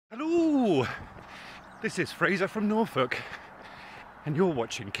Hello, this is Fraser from Norfolk, and you're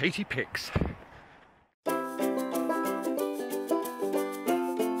watching Katie.Pix. Hello,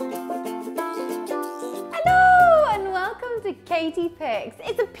 and welcome to Katie.Pix.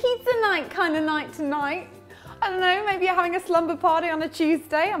 It's a pizza night kind of night tonight. I don't know, maybe you're having a slumber party on a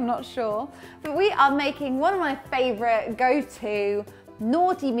Tuesday, I'm not sure. But we are making one of my favourite go-to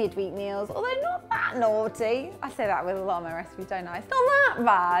naughty midweek meals, although not that naughty. I say that with a lot of my recipes, don't I? It's not that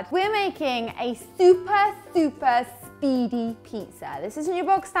bad. We're making a super speedy pizza. This isn't your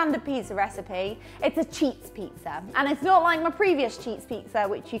bog standard pizza recipe, it's a cheats pizza. And it's not like my previous cheats pizza,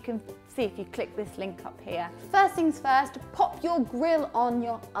 which you can see if you click this link up here. First things first, pop your grill on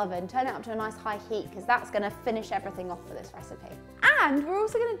your oven. Turn it up to a nice high heat, because that's gonna finish everything off for this recipe. And we're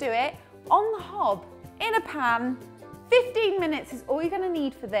also gonna do it on the hob, in a pan. 15 minutes is all you're gonna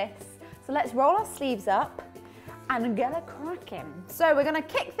need for this. So let's roll our sleeves up and get a cracking. So we're gonna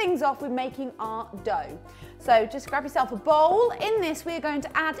kick things off with making our dough. So just grab yourself a bowl. In this, we're going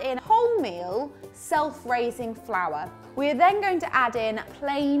to add in wholemeal, self-raising flour. We're then going to add in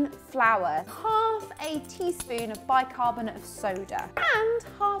plain flour, half a teaspoon of bicarbonate of soda, and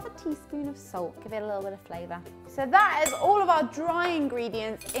half a teaspoon of salt. Give it a little bit of flavour. So that is all of our dry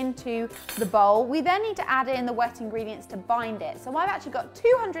ingredients into the bowl. We then need to add in the wet ingredients to bind it. So I've actually got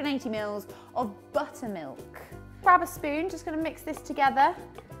 280 mils of buttermilk. Grab a spoon, just gonna mix this together,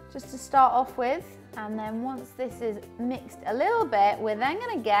 just to start off with. And then once this is mixed a little bit, we're then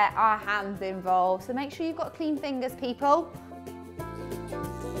gonna get our hands involved. So make sure you've got clean fingers, people.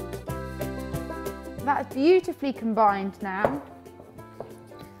 That's beautifully combined now.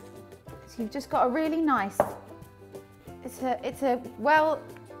 So you've just got a really nice, it's a well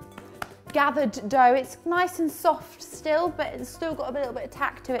gathered dough. It's nice and soft still, but it's still got a little bit of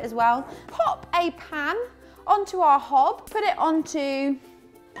tack to it as well. Pop a pan onto our hob, put it onto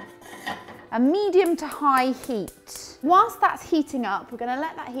a medium to high heat. Whilst that's heating up, we're gonna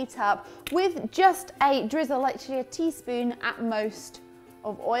let that heat up with just a drizzle, literally a teaspoon at most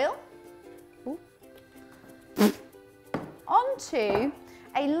of oil. Ooh. Onto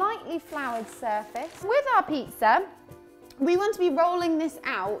a lightly floured surface. With our pizza, we want to be rolling this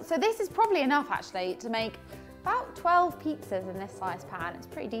out. So this is probably enough actually to make about 12 pizzas in this size pan. It's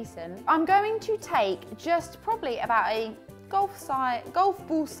pretty decent. I'm going to take just probably about a golf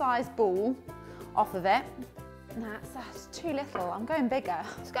ball sized ball off of it. That's too little. I'm going bigger.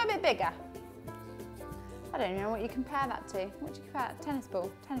 Let's go a bit bigger. I don't know what you compare that to. What do you compare? Tennis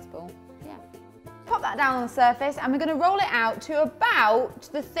ball. Tennis ball. Yeah. Pop that down on the surface, and we're going to roll it out to about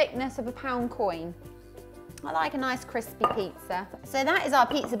the thickness of a pound coin. I like a nice crispy pizza. So that is our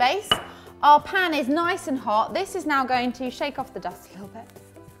pizza base. Our pan is nice and hot. This is now going to shake off the dust a little bit.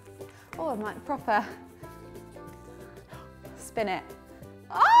 Oh, I might proper spin it.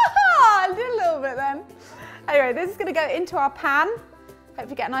 Ah, I did a little bit then. Anyway, this is gonna go into our pan.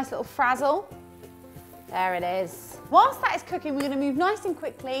 Hopefully get a nice little frazzle. There it is. Whilst that is cooking, we're gonna move nice and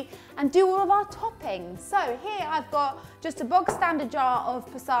quickly and do all of our toppings. So here I've got just a bog standard jar of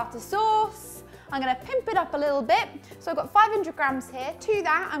passata sauce. I'm gonna pimp it up a little bit. So I've got 500 grams here. To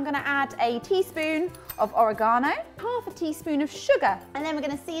that, I'm gonna add a teaspoon of oregano, half a teaspoon of sugar, and then we're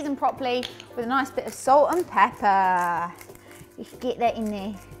gonna season properly with a nice bit of salt and pepper. If you get that in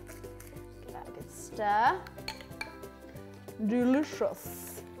there. Give that a good stir.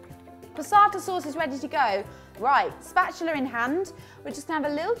 Delicious. Passata sauce is ready to go. Right, spatula in hand. We're just gonna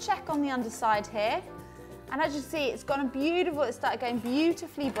have a little check on the underside here. And as you see, it's gone beautiful, it started going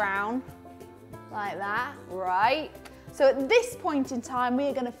beautifully brown. Like that, right? So at this point in time, we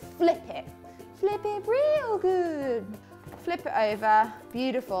are gonna flip it. Flip it real good. Flip it over,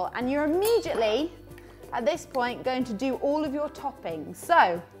 beautiful. And you're immediately, at this point, going to do all of your toppings. So,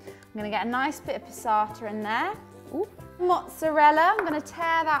 I'm gonna get a nice bit of passata in there. Ooh. Mozzarella, I'm gonna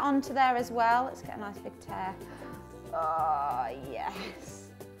tear that onto there as well. Let's get a nice big tear. Oh, yes.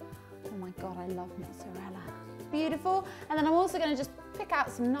 Oh my God, I love mozzarella. Beautiful. And then I'm also gonna just pick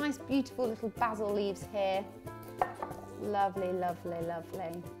out some nice, beautiful little basil leaves here. Lovely, lovely,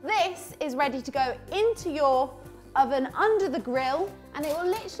 lovely. This is ready to go into your oven under the grill, and it will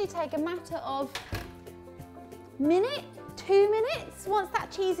literally take a matter of minute, 2 minutes. Once that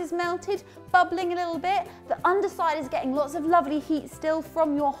cheese is melted, bubbling a little bit, the underside is getting lots of lovely heat still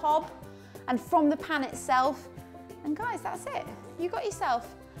from your hob and from the pan itself. And guys, that's it. You got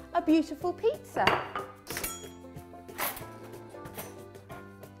yourself a beautiful pizza.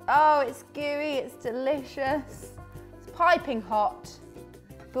 Oh, it's gooey, it's delicious. It's piping hot.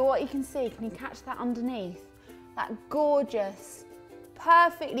 But what you can see, can you catch that underneath? That gorgeous,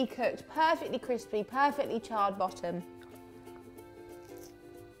 perfectly cooked, perfectly crispy, perfectly charred bottom.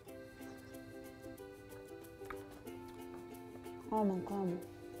 Caramel, caramel.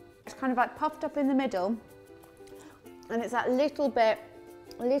 It's kind of like puffed up in the middle, and it's that little bit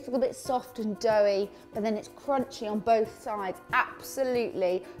soft and doughy, but then it's crunchy on both sides.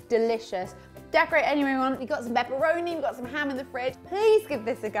 Absolutely delicious. Decorate any way you want. You've got some pepperoni, you've got some ham in the fridge. Please give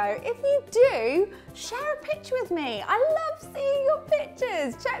this a go. If you do, share a picture with me. I love seeing your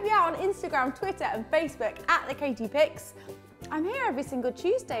pictures. Check me out on Instagram, Twitter and Facebook at the Katie.Pix. I'm here every single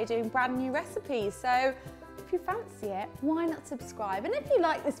Tuesday doing brand new recipes, so if you fancy it, why not subscribe? And if you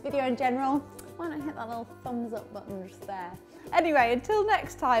like this video in general, why not hit that little thumbs up button just there? Anyway, until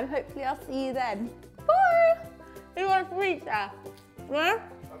next time, hopefully I'll see you then. Bye! You want a pizza? Yeah?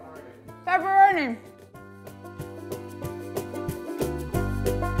 Pepperoni.